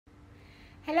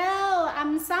Hello,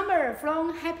 I'm Summer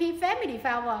from Happy Family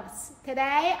Fireworks.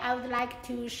 Today I would like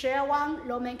to share one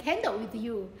Roman candle with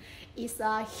you. It's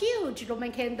a huge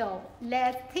Roman candle.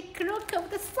 Let's take a look at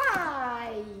the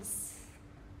size.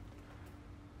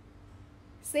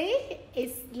 See,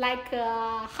 it's like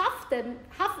half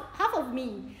of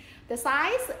me. The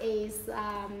size is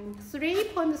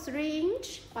 3.3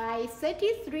 inch by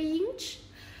 33 inch,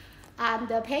 and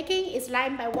the packing is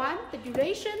line by 1. The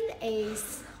duration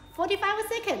is 45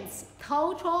 seconds.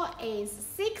 Total is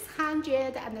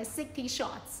 660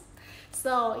 shots.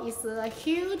 So it's a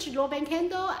huge Roman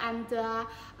candle, and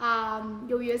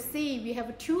you will see we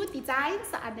have two designs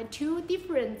and two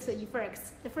different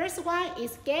effects. The first one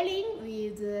is scaling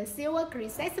with silver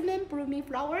chrysanthemum blooming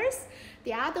flowers.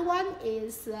 The other one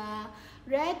is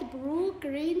red, blue,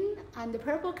 green, and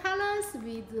purple colors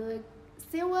with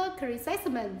silver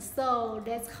chrysanthemum. So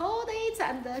let's hold it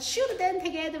and shoot them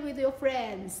together with your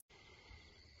friends.